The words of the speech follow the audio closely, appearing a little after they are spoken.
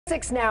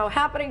6 now.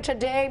 Happening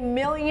today,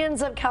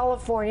 millions of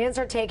Californians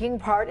are taking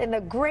part in the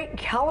Great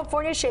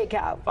California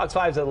ShakeOut. Fox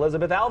 5's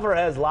Elizabeth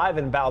Alvarez live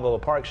in Balboa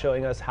Park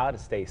showing us how to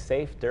stay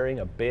safe during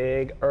a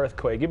big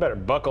earthquake. You better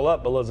buckle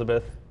up,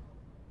 Elizabeth.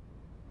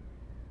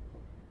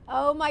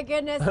 Oh my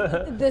goodness,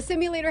 the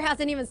simulator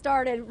hasn't even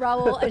started,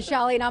 Raul and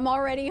Shelly, and I'm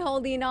already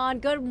holding on.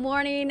 Good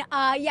morning.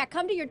 Yeah,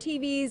 come to your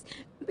TVs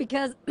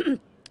because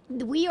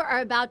we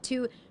are about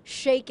to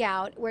shake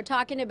out. We're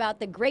talking about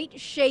the Great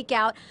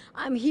Shakeout.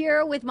 I'm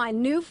here with my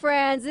new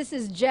friends. This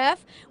is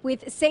Jeff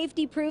with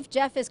Safety Proof.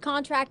 Jeff is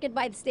contracted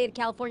by the state of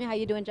California. How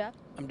you doing, Jeff?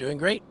 I'm doing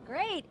great.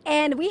 Great.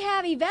 And we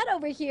have Yvette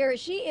over here.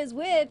 She is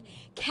with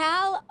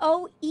Cal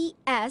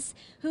OES,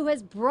 who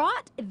has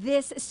brought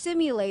this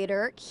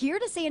simulator here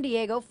to San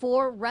Diego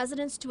for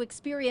residents to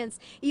experience.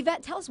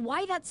 Yvette, tell us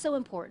why that's so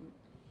important.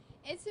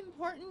 It's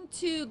important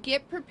to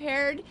get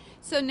prepared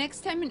so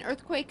next time an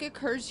earthquake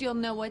occurs, you'll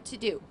know what to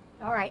do.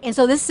 All right, and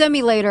so this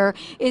simulator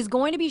is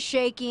going to be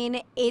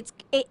shaking. It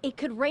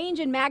could range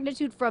in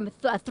magnitude from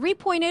a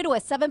 3.0 to a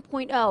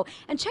 7.0.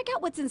 And check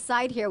out what's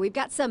inside here. We've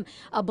got some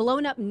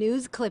blown up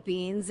news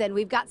clippings, and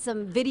we've got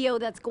some video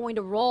that's going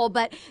to roll.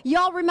 But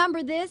y'all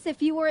remember this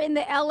if you were in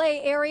the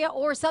LA area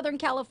or Southern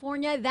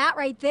California. That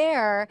right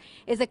there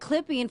is a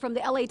clipping from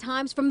the LA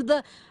Times from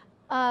the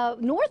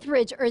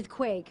Northridge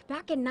earthquake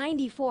back in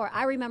 '94.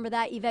 I remember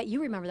that. Yvette,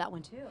 you remember that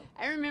one too.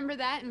 I remember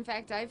that. In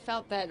fact, I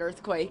felt that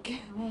earthquake.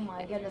 Oh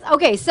my goodness.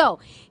 Okay, so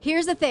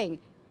here's the thing.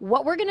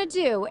 What we're going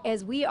to do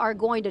is we are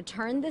going to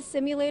turn the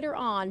simulator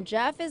on.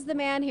 Jeff is the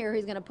man here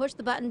who's going to push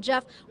the button.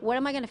 Jeff, what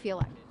am I going to feel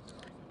like?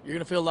 You're going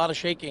to feel a lot of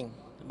shaking,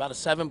 about a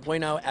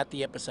 7.0 at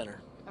the epicenter.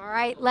 All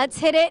right, let's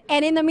hit it.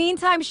 And in the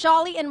meantime,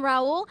 Shali and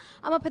Raul,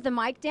 I'm going to put the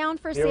mic down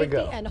for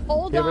safety and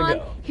hold on.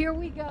 Here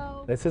we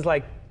go. This is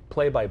like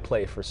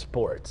play-by-play for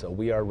sport, so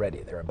we are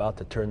ready. They're about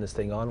to turn this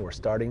thing on. We're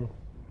starting.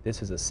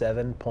 This is a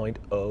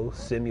 7.0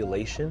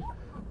 simulation.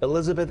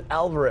 Elizabeth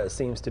Alvarez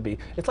seems to be.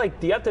 It's like,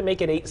 do you have to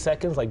make it 8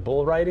 seconds like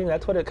bull riding?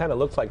 That's what it kind of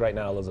looks like right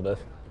now,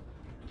 Elizabeth.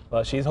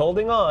 Well, she's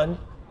holding on.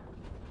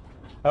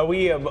 Are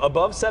we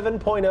above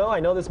 7.0? I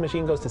know this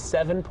machine goes to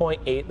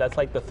 7.8. That's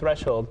like the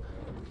threshold.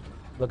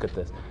 Look at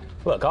this.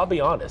 Look, I'll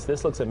be honest,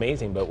 this looks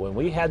amazing, but when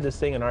we had this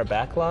thing in our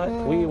back lot,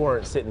 we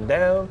weren't sitting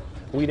down,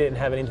 we didn't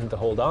have anything to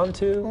hold on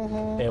to,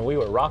 and we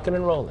were rocking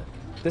and rolling.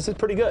 This is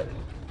pretty good.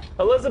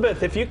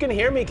 Elizabeth, if you can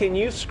hear me, can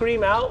you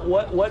scream out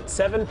what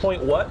 7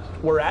 point what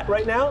we're at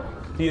right now?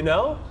 Do you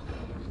know?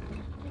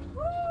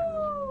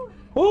 Woo!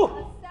 Woo!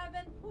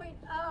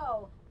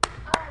 7.0.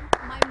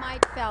 My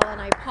mic fell,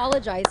 and I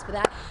apologize for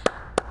that.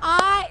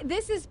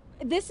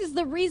 This is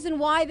the reason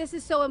why this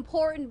is so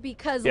important,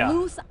 because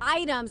loose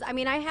items, I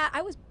mean,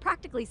 I was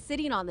practically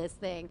sitting on this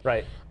thing.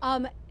 Right.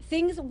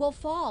 Things will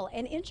fall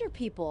and injure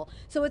people.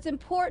 So it's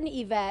important,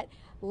 Yvette,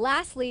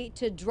 lastly,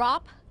 to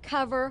drop,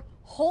 cover,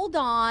 hold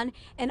on,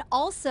 and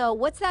also,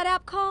 what's that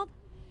app called?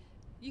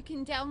 You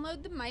can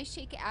download the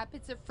MyShake app.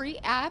 It's a free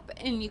app,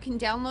 and you can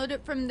download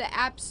it from the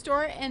App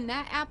Store, and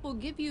that app will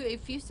give you a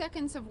few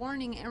seconds of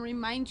warning and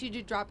remind you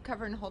to drop,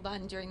 cover, and hold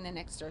on during the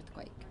next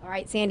earthquake. All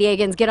right, San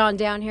Diegans, get on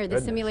down here. The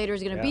simulator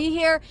is going to be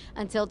here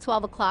until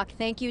 12 o'clock.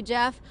 Thank you,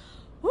 Jeff.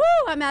 Woo,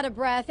 I'm out of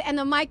breath, and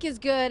the mic is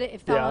good.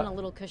 It fell on a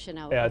little cushion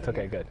out. Yeah, it's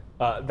okay, good.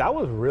 That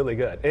was really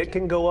good. It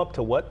can go up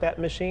to what, that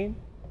machine?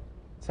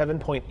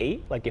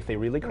 7.8, like if they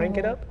really crank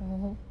it up?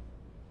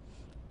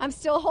 I'm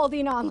still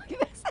holding on like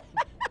this.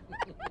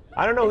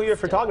 I don't know who your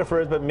photographer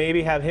is, but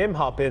maybe have him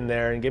hop in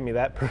there and give me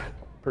that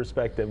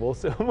perspective. We'll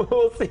see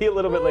you a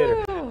little bit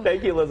later.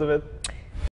 Thank you, Elizabeth.